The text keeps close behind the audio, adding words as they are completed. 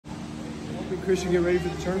Christian get ready for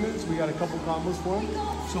the tournament, so we got a couple combos for him.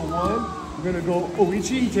 So one, we're gonna go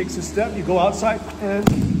Ōuchi, he takes a step, you go outside, and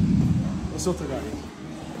Ōsotogari.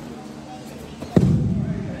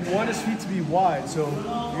 You want his feet to be wide, so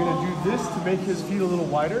you're gonna do this to make his feet a little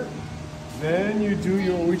wider. Then you do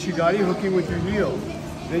your Ōuchigari, hooking with your heel.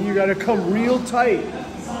 Then you gotta come real tight,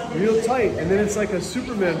 and then it's like a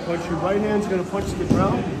Superman punch. Your right hand's gonna punch the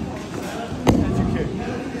ground, and you kick.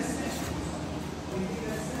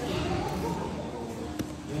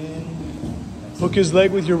 Hook his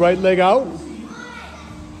leg with your right leg out.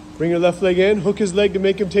 Bring your left leg in. Hook his leg to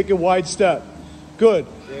make him take a wide step. Good.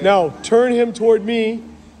 Now turn him toward me.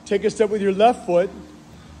 Take a step with your left foot.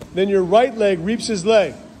 Then your right leg reaps his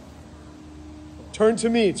leg. Turn to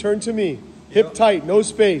me. Turn to me. Hip tight. No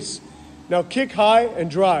space. Now kick high and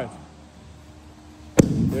drive.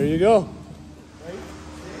 There you go. Right?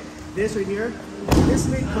 This right here. When this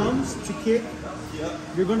leg comes to kick,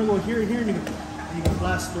 you're going to go here and here, and you can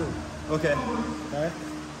blast through. Okay. Okay?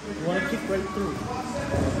 You want to kick right through.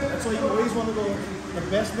 That's why you always want to go. The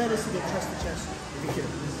best bet is to get chest to chest. Be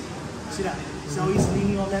careful. See that? See how he's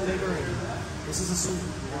leaning on that leg already? This is a sweep.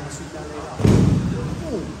 You want to sweep that leg out.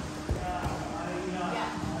 Boom.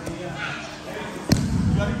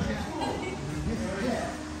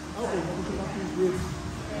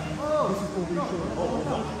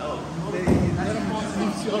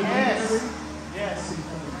 Yes.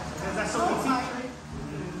 That's so easy.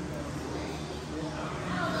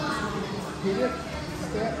 Hit it,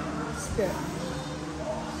 step, step.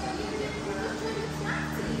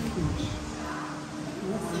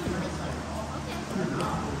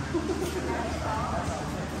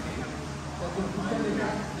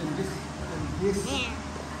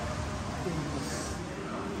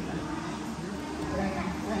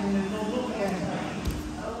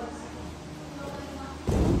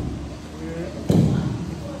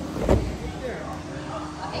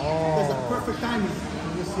 That's a perfect timing.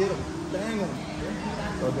 You just hit him. Bang him.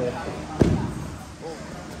 Okay.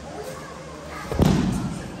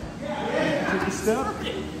 Take a step,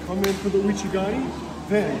 come in for the Ōuchigari,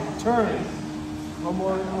 then turn, come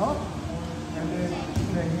on up, and then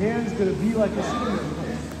the hand's gonna be like a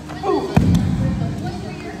Superman. Boom!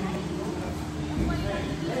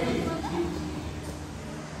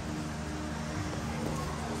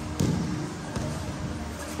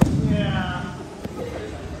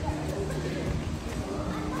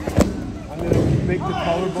 Make the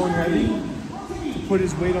collarbone heavy to put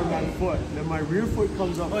his weight on my foot. Then my rear foot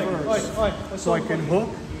comes up first, so I can hook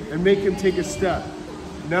and make him take a step.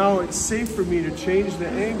 Now it's safe for me to change the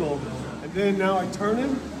angle, and then now I turn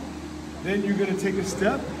him, then you're gonna take a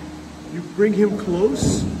step, you bring him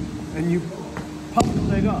close, and you pop the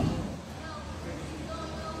leg up.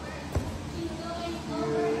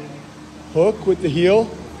 Hook with the heel,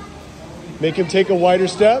 make him take a wider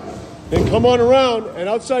step, then come on around and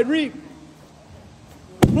outside reap.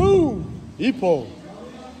 Boom! Ippo.